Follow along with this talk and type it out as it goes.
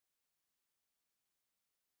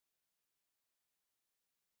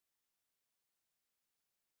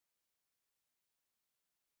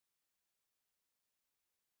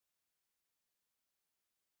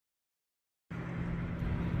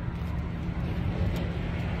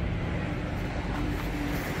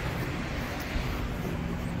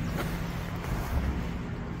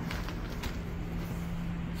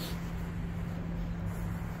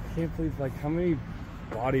can't believe, like, how many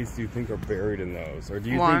bodies do you think are buried in those? Or do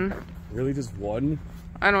you One. think really just one?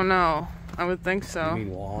 I don't know. I would think so. You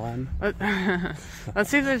mean one? Let's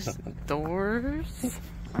see if there's doors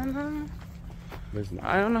on them. There's not.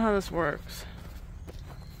 I don't know how this works.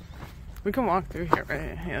 We can walk through here,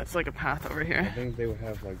 right? Yeah, it's like a path over I here. think they would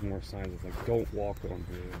have like more signs of like, don't walk on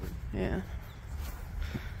here. Yeah.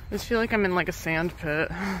 I just feel like I'm in like a sand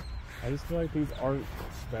pit. I just feel like these aren't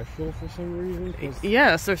special for some reason.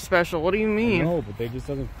 Yes, they're special. What do you mean? No, but they just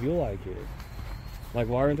doesn't feel like it. Like,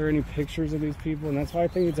 why aren't there any pictures of these people? And that's why I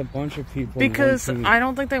think it's a bunch of people. Because I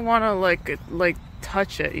don't think they want to like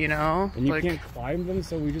touch it, you know? And you like, can't climb them,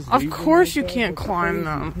 so we just of leave them course like you that? can't That's climb crazy.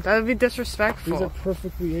 them. That would be disrespectful. These are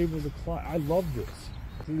perfectly able to climb. I love this.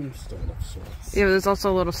 Tombstone of sorts. Yeah, there's also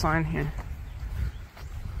a little sign here.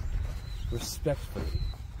 Respectfully.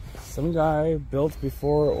 Some guy built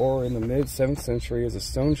before or in the mid-7th century as a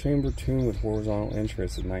stone chamber tomb with horizontal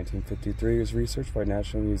entrance in 1953 was researched by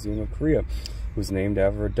National Museum of Korea. It was named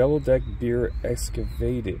after a double-deck beer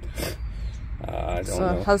excavated. I don't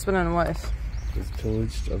know. Husband and wife. It was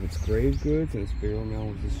pillaged of its grave goods and its burial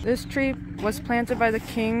mound was destroyed. This tree was planted by the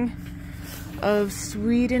King of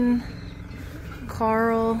Sweden,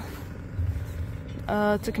 Karl,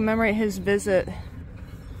 to commemorate his visit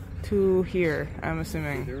to here, I'm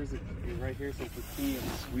assuming. There was a, right here says the King of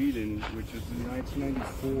Sweden, which is in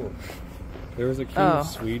 1994. There was a King of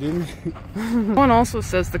Sweden. One also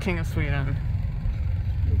says the King of Sweden.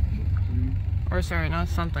 Or sorry, not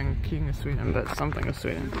something King of Sweden, but something of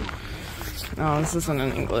Sweden. No, this isn't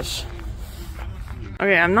in English.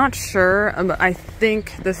 Okay, I'm not sure, but I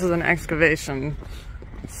think this is an excavation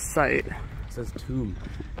site. It says tomb.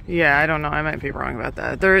 Yeah, I don't know. I might be wrong about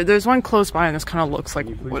that. There's one close by, and this kind of looks like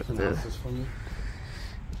what it is.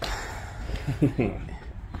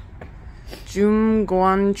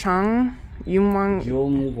 Geumgwanchong.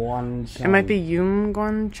 Geumgwanchong. It might be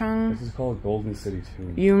Geumgwanchong. This is called Golden City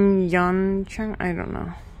Tomb. Geumgwanchong. I don't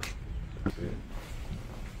know.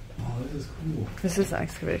 Oh, this is cool. This is the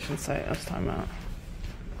excavation site I was talking about.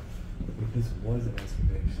 This was an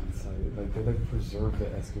excavation site. Like, they like preserved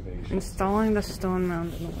the excavation. Installing the stone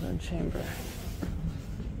mound in the wooden chamber.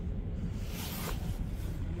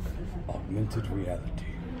 Augmented reality.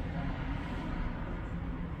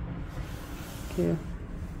 Cute.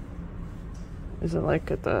 Is it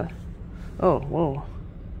like at the... Oh, whoa.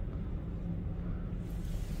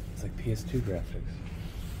 It's like PS2 graphics.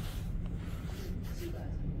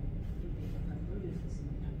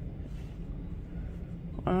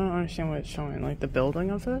 I don't understand what it's showing. Like the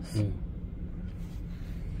building of this? Yeah.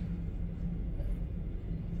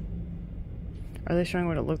 Are they showing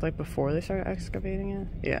what it looked like before they started excavating it?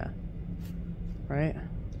 Yeah. Right?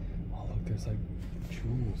 Oh, look, there's like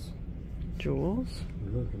jewels. Jewels?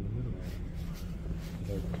 Look in the middle.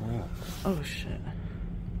 They're crafts. Oh shit.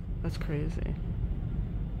 That's crazy.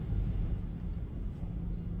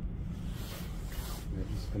 We're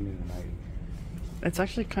just spending the night. It's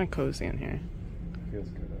actually kind of cozy in here. Feels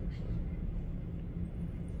good, actually.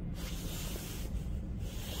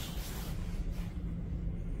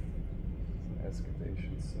 It's an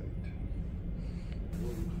excavation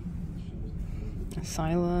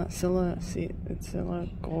site. Scylla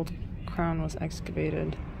gold crown was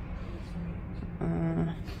excavated.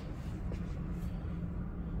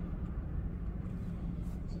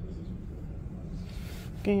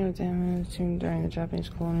 Getting a damage during the Japanese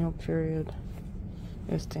colonial period.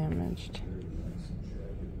 It was damaged.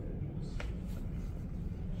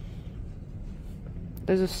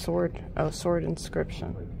 There's a sword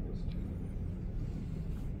inscription.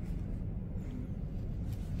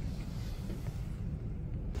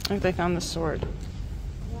 I think they found the sword.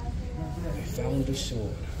 They found the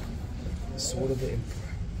sword. The sword of the Emperor.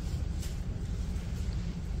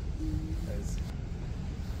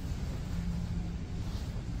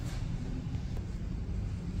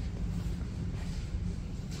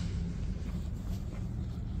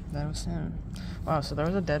 That was him. Wow, so there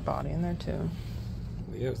was a dead body in there too.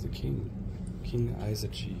 Yeah, it was the king. King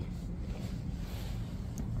Aizachi.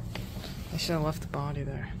 They should have left the body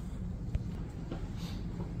there.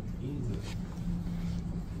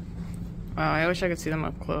 Wow, I wish I could see them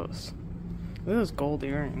up close. Look at those gold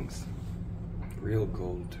earrings. Real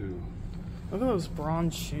gold, too. Look at those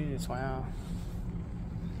bronze shoes, wow.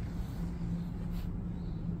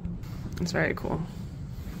 It's very cool.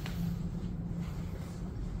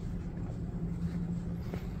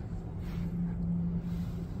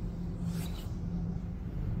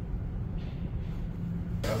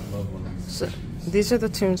 So, these are the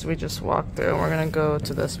tombs we just walked through, and we're gonna go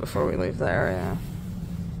to this before we leave the area.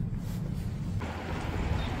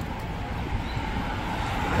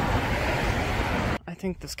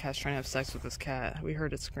 think this cat's trying to have sex with this cat. We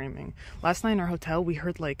heard it screaming. Last night in our hotel, we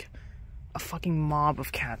heard like a fucking mob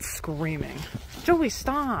of cats screaming. Joey,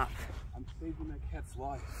 stop! I'm saving that cat's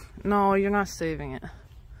life. No, you're not saving it.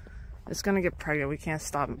 It's gonna get pregnant. We can't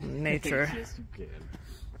stop nature. Yes, you can.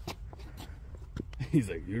 He's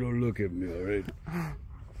like, you don't look at me, alright?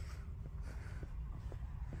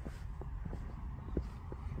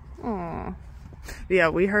 Aww. Yeah,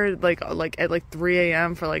 we heard like at like 3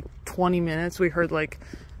 a.m. for like 20 minutes. We heard like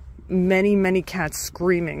many cats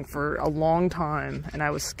screaming for a long time, and I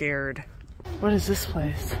was scared. What is this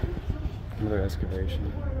place? Another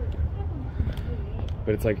excavation.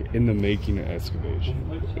 But it's like in the making of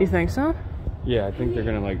excavation. You think so? Yeah, I think they're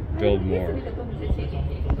gonna like build more.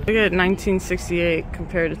 Look at 1968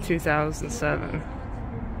 compared to 2007.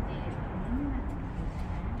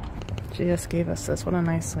 GS gave us this. What a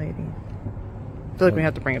nice lady. I feel like we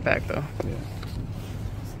have to bring it back though. Yeah.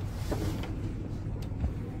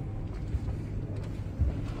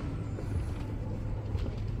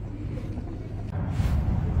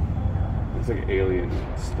 It's like alien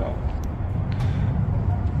stuff.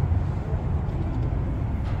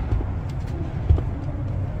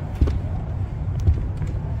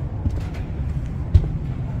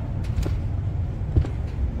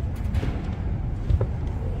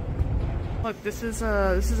 Look, this is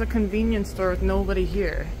a convenience store with nobody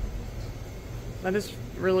here. That is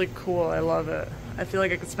really cool. I love it. I feel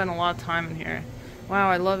like I could spend a lot of time in here. Wow,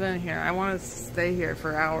 I love it in here. I want to stay here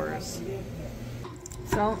for hours.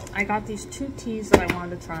 So I got these 2 teas that I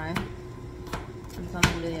wanted to try. I'm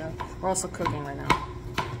filming a video. We're also cooking right now.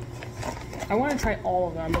 I want to try all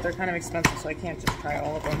of them, but they're kind of expensive, so I can't just try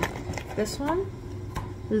all of them. This one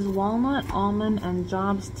is walnut, almond, and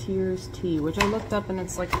Jobs Tears tea, which I looked up and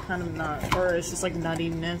it's like kind of nut, or it's just like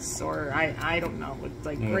nuttiness, or I don't know, with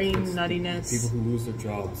like green nuttiness. People who lose their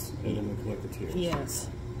jobs and then they collect the tears. Yes.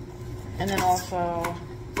 And then also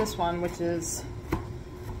this one, which is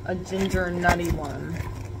a ginger nutty one.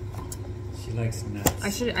 She likes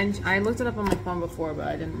nuts. I looked it up on my phone before, but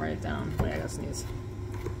I didn't write it down. Wait, I gotta sneeze.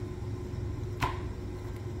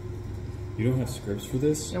 You don't have scripts for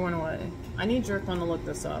this? It went away. I need your phone to look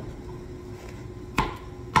this up.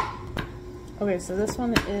 Okay, so this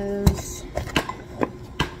one is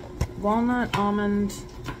walnut, almond,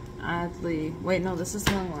 Adley. Wait, no, this is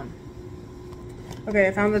the wrong one. Okay,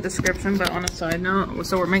 I found the description, but on a side note,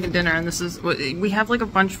 so we're making dinner, and this is, we have like a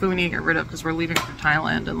bunch of food we need to get rid of because we're leaving for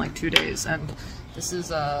Thailand in like 2 days, and this is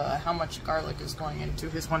how much garlic is going into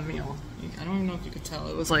his one meal. I don't even know if you could tell.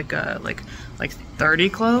 It was like 30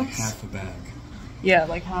 cloves. Half a bag. Yeah,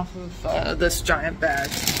 like half of this giant bag.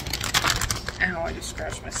 Ow, I just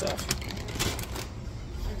scratched myself.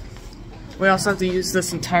 We also have to use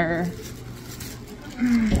this entire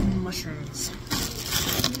mushrooms.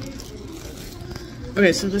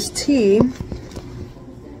 Okay, so this tea.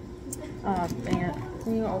 Oh, dang it.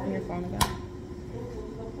 Can you open your phone again?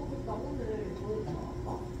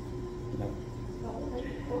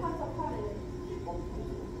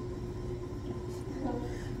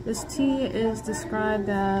 This tea is described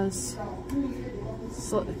as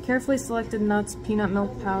carefully selected nuts, peanut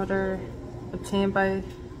milk powder, obtained by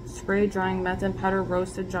spray drying method, powder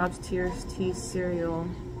roasted Jobs Tears tea cereal.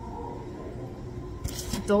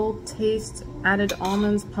 Dull taste, added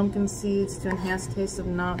almonds, pumpkin seeds to enhance taste of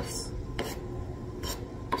nuts.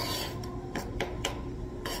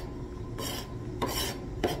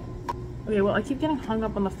 Okay, well, I keep getting hung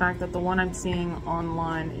up on the fact that the one I'm seeing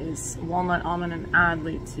online is walnut, almond, and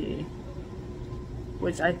Adley tea,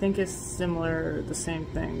 which I think is similar, the same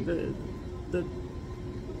thing. The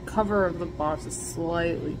cover of the box is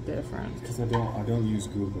slightly different. Because I don't use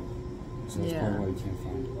Google, so that's probably why you can't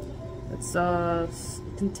find it. It's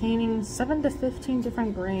containing 7 to 15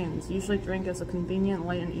 different grains. Usually drink as a convenient,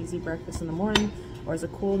 light, and easy breakfast in the morning, or as a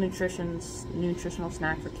cool nutritional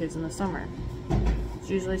snack for kids in the summer. It's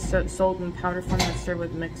usually sold in powder form and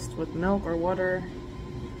served mixed with milk or water,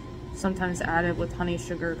 sometimes added with honey,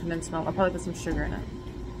 sugar, condensed milk. I'll probably put some sugar in it.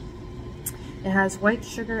 It has white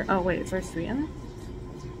sugar. Oh wait, it's very sweetened.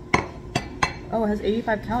 Oh, it has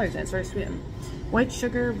 85 calories in it. It's very sweetened. White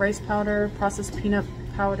sugar, rice powder, processed peanut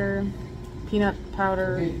powder,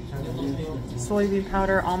 soybean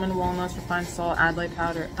powder, almond walnuts, refined salt, Adley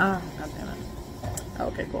powder. Oh, god damn it. Oh,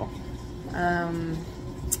 okay, cool.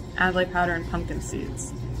 Adley powder and pumpkin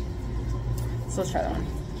seeds. So let's try that one.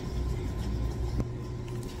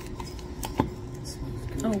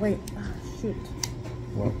 Oh wait, shoot.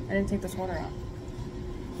 What? I didn't take this water out.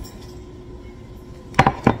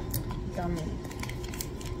 Gummy.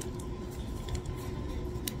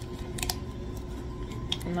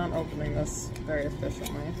 I'm not opening this very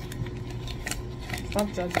efficiently.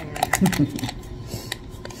 Stop judging me.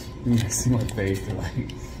 You see my face, they're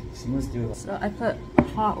like, she must do it. So I put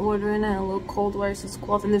hot water in it and a little cold water so it's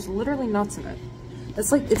cold, and there's literally nuts in it.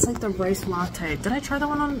 It's like the rice latte. Did I try that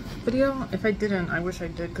one on video? If I didn't, I wish I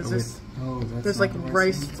did, because there's like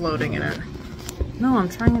rice floating in it. No, I'm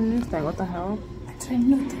trying a new thing. What the hell? I tried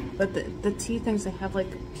nothing. But the tea things, they have like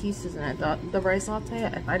pieces in it. The rice latte,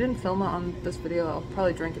 if I didn't film it on this video, I'll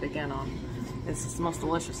probably drink it again on. It's the most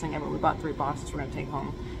delicious thing ever. We bought 3 boxes we're gonna take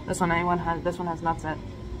home. This one has nuts in it.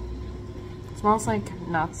 It smells like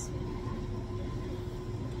nuts.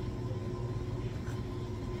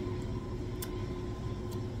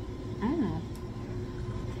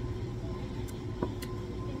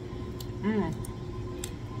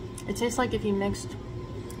 It tastes like if you mixed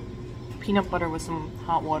peanut butter with some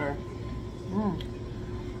hot water.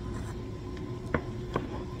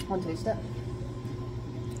 Want to taste it?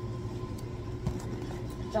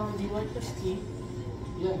 John, do you like this tea?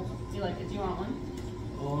 Yeah. Do you like it? Do you want one?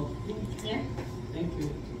 Yeah? Thank you.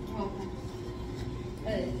 Okay.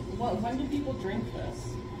 Hey, when do people drink this?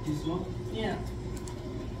 This one? Yeah.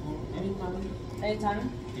 Anytime?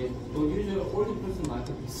 Anytime? Yeah. Well, usually older person like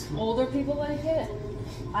this. Older people like it?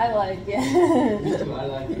 I like it. Me too, I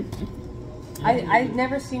like it. I've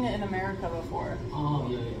never seen it in America before. Oh,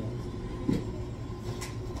 yeah.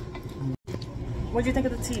 What'd you think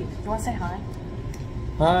of the tea? You want to say hi?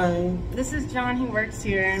 Hi. This is John, he works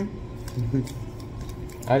here.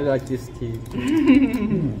 I like this tea.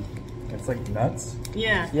 It's like nuts.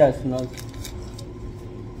 Yeah. Yeah, it's nuts.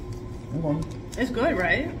 It's good,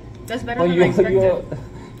 right? That's better Oh, than I yeah, expected.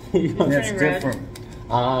 yeah, That's turning red. different.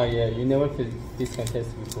 Ah, yeah, you never feel this can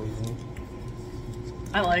taste before, isn't it?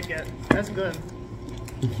 I like it. That's good.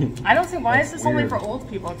 I don't see why That's is this only weird. for old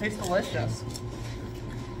people. It tastes delicious.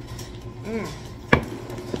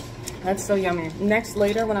 That's so yummy. Next,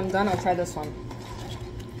 later when I'm done, I'll try this one.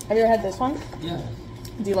 Have you ever had this one? Yeah.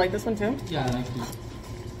 Do you like this one too? Yeah, I like it.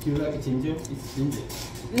 Do you like ginger? It's ginger.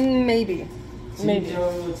 Maybe. Maybe.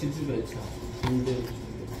 Ginger.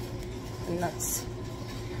 Nuts.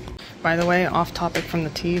 By the way, off topic from the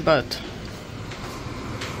tea, but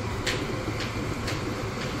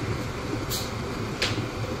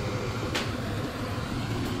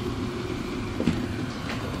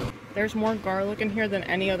there's more garlic in here than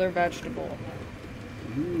any other vegetable.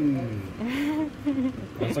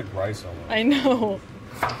 It's like rice almost. I know.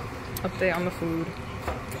 Update on the food.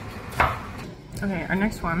 Okay, our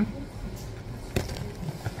next one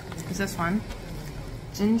is this one.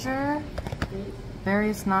 Ginger,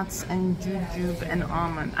 various nuts, and jujube and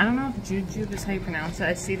almond. I don't know if jujube is how you pronounce it.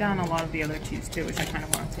 I see that on a lot of the other teas too, which I kind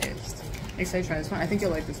of want to taste. Excited to try this one. I think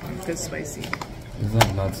you'll like this one because it's spicy. There's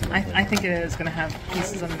not nuts in it. I think it is going to have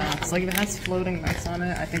pieces of nuts. Like if it has floating nuts on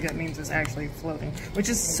it, I think that means it's actually floating, which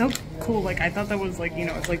is so cool. Like I thought that was like, you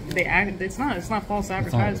know, it's like they add. It's not false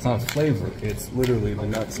advertising. It's not flavor. It's literally the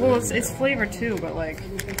nuts. Well, it's flavor too, but like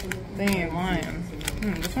they ain't lying.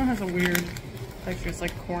 This one has a weird texture. It's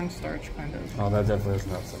like cornstarch kind of. Oh, that definitely has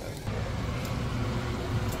nuts in it.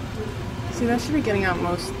 See, that should be getting out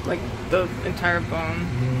most, like the entire bone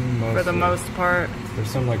for the most part. There's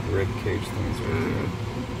some like rib cage things right here.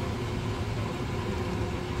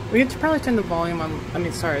 We could probably turn the volume on. I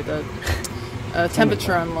mean, sorry, the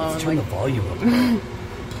temperature on low. Turn the volume up.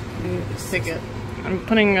 Take it. I'm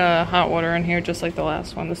putting hot water in here just like the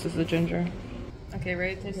last one. This is the ginger. Okay,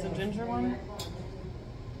 ready to taste the ginger one?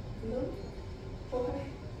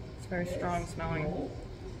 It's very strong smelling.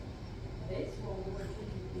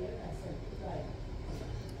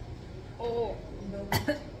 Oh,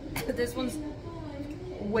 this one's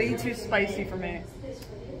way too spicy for me.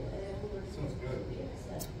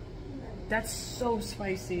 That's so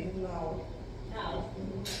spicy. Do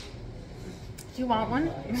you want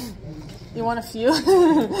one? You want a few?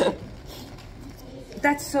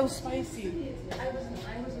 That's so spicy. I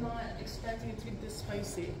was not expecting it to be this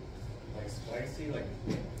spicy. Like spicy, like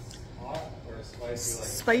hot, or spicy like...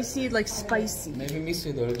 Spicy, like spicy. Maybe mix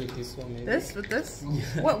it a little bit this one, maybe. This with this?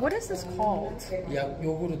 Yeah. What is this called? Yeah,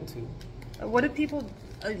 yogurt too. What do people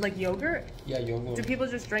like yogurt? Yeah, yogurt. Do people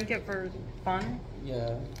just drink it for fun?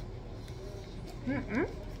 Yeah.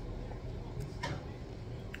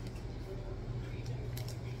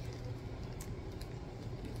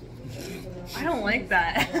 I don't like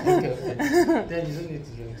that. Okay. Then you don't need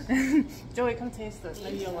to drink. Joey, come taste this.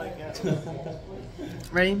 Maybe you'll like it.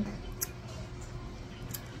 Ready?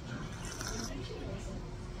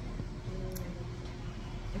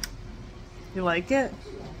 You like it?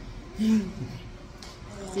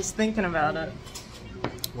 He's thinking about it.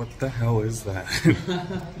 What the hell is that?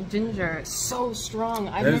 Ginger, so strong.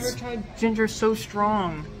 I've That never is- tried ginger so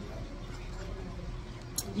strong.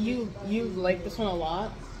 You like this one a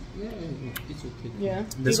lot? Yeah, it's okay. Yeah.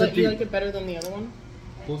 This you would be- like it better than the other one?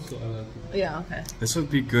 Also, I like it. Yeah. Okay. This would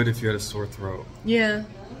be good if you had a sore throat. Yeah.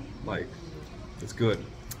 Like, it's good.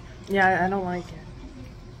 Yeah, I don't like it.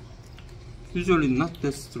 Usually not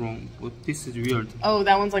that strong, but this is weird. Oh,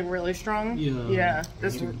 that one's like really strong? Yeah. Yeah,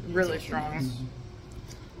 this is really strong.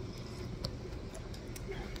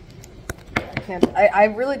 I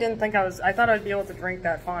really didn't think I thought I'd be able to drink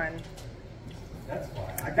that fine. That's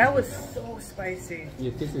why. That was so spicy.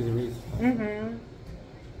 Yeah, this is really strong.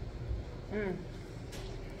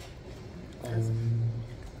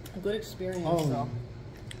 A good experience Oh. though.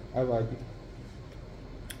 I have idea.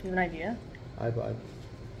 You have an idea? I have idea.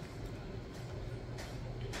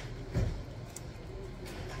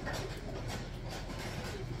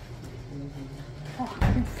 Oh,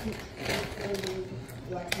 I can see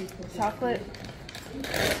chocolate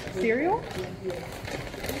cereal?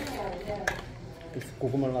 It's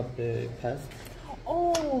coconut latte paste.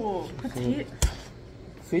 Oh, potato,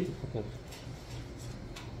 Sweet potato.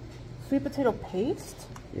 sweet potato paste?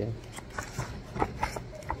 Yeah.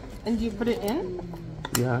 And do you put it in?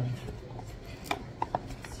 Yeah.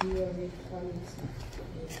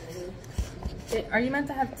 Are you meant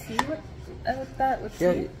to have tea with that? With tea?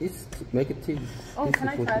 Yeah, it's make it tea. Oh, It's can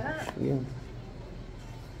I good. try that? Yeah.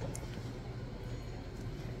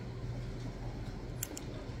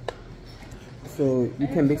 So you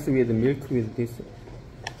can mix it with the milk with this.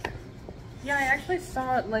 Yeah, I actually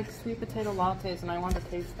saw like sweet potato lattes and I want to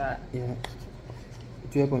taste that. Yeah.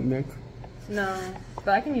 Do you have a milk? No, but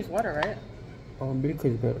I can use water, right? Oh, milk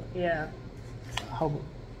is better. Yeah. How about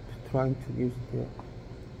trying to use it?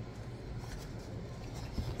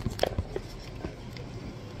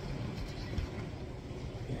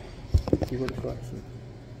 You will try some.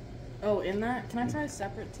 Oh, in that? Can I try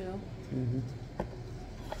separate too? Mm-hmm.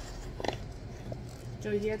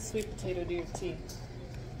 Joey, he had sweet potato. Do you have tea?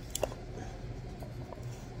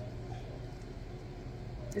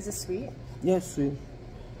 Is this sweet? Yes, sweet.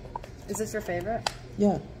 Is this your favorite?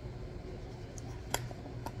 Yeah.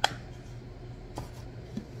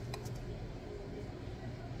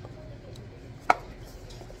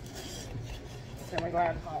 Okay, I'm gonna go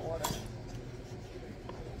add hot water.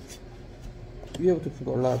 You have to put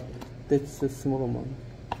a lot. That's a small amount.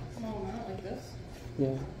 Small amount like this? Yeah.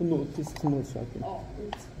 Oh, no, this is too much, I think. Oh,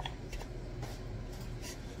 oops.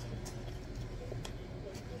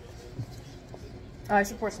 Oh, I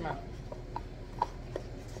should pour some out.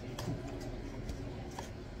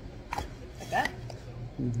 Like that?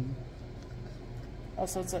 Mm-hmm. Oh,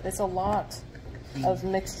 so it's a lot of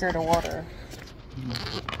mixture to water.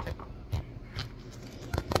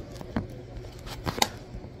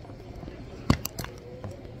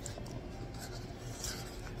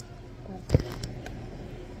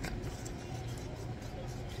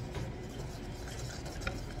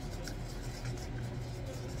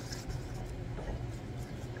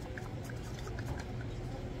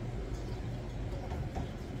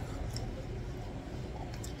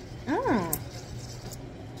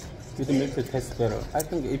 With the milk, it tastes better. I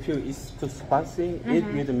think if it's too spicy, eat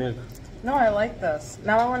with the milk. No, I like this.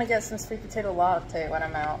 Now I want to get some sweet potato latte when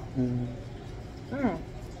I'm out.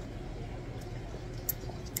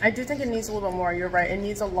 I do think it needs a little bit more. You're right. It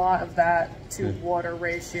needs a lot of that to water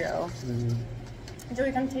ratio.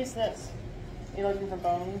 Joey, come taste this. You looking for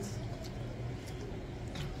bones?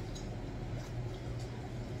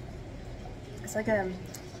 It's like a.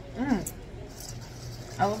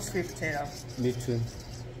 I love sweet potato. Me too.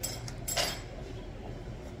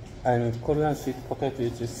 And Korean sweet potato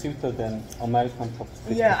is sweeter than American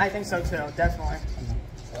potato. Yeah, I think so too. Definitely.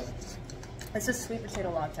 It's a sweet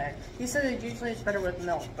potato latte. He said it usually it's better with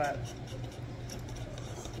milk, but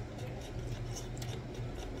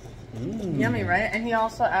yummy, right? And he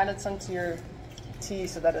also added some to your tea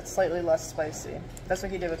so that it's slightly less spicy. That's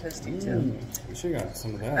what he did with his tea too. You should have got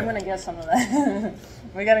some of that. I'm gonna get some of that.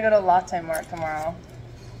 We gotta go to Latte Mart tomorrow.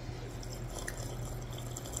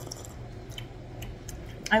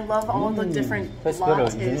 I love all the different That's better,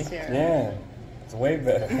 lattes isn't it? here. Yeah, it's way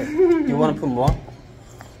better. You want to put more?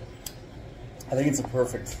 I think it's a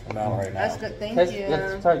perfect amount right now. That's good. Thank Let's you.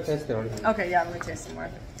 try taste it already. Okay, yeah, let me taste some more.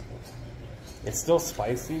 It's still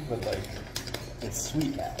spicy, but like, it's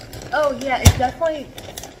sweet now. Oh yeah, it's definitely.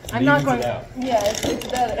 I'm not Evens going. it out. Yeah, it's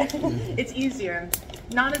better. It's easier.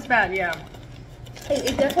 Not as bad. Yeah.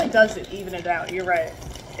 It definitely does even it out. You're right.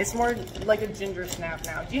 It's more like a ginger snap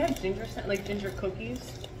now. Do you have ginger snap, like ginger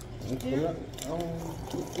cookies? Yeah.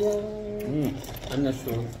 I'm not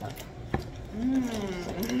sure.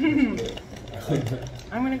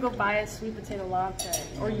 I'm gonna go buy a sweet potato latte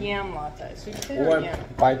or yam latte. Sweet potato or Or yam?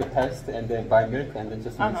 buy the paste and then buy milk and then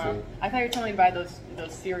just mix it. I thought you were telling me to buy those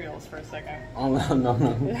cereals for a second. Oh no.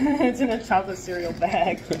 It's in a chocolate cereal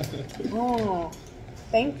bag. Oh,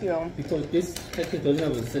 thank you. Because this package doesn't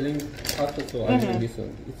have a sealing part, so I think this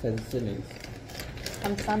one it has sealing.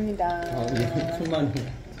 감사합니다. 천만.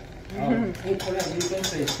 In Korea, we don't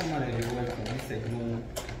say 천만에 you're welcome. We say no.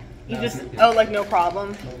 You just like no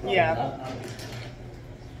problem. Yeah.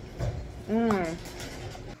 Okay,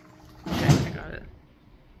 I got it.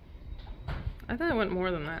 I thought it went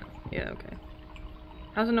more than that. Yeah, okay.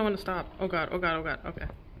 How's it know when to stop? Oh god, oh god, oh god, okay.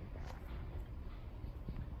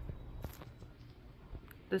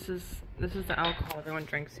 This is the alcohol everyone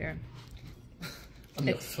drinks here.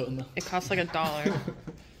 It costs like $1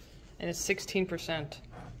 and it's 16%.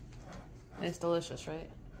 And it's delicious, right?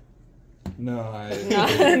 No,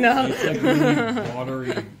 No. it's like really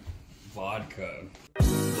watery vodka.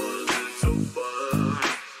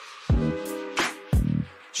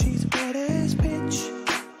 She's a badass bitch.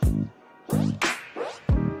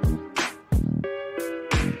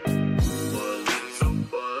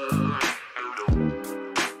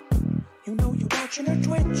 You know you're watching her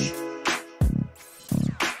twitch.